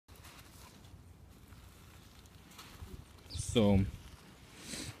So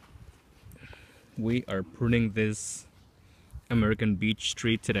we are pruning this American beech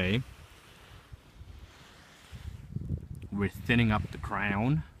tree today. We're thinning up the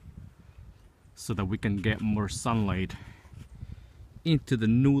crown so that we can get more sunlight into the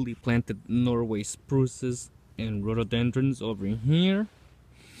newly planted Norway spruces and rhododendrons over here.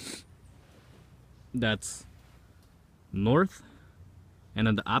 That's north, and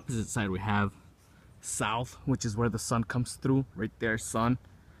on the opposite side we have south, which is where the sun comes through. Right there, sun.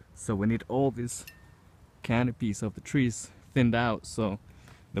 So we need all these canopies of the trees thinned out so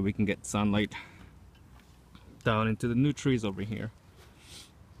that we can get sunlight down into the new trees over here.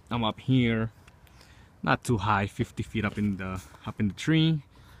 I'm up here, not too high, 50 feet up in the tree.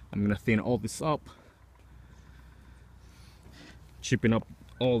 I'm gonna thin all this up, chipping up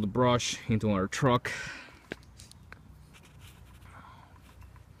all the brush into our truck.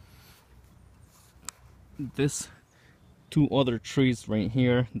 This two other trees right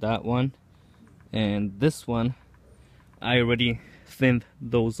here, that one and this one, I already thinned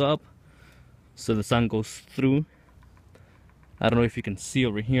those up so the sun goes through. I don't know if you can see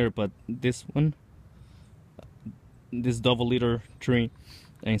over here, but this one, this double leader tree,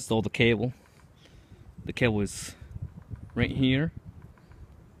 I installed the cable. The cable is right here,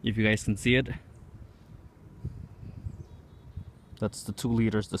 if you guys can see it. That's the 2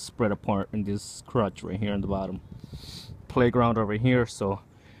 liters that spread apart in this crutch right here on the bottom. Playground over here, so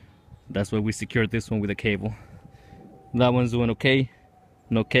that's why we secured this one with a cable. That one's doing okay,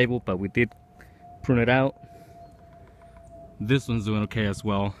 no cable, but we did prune it out. This one's doing okay as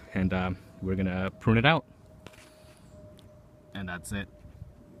well, and we're gonna prune it out. And that's it.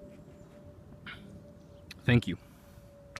 Thank you.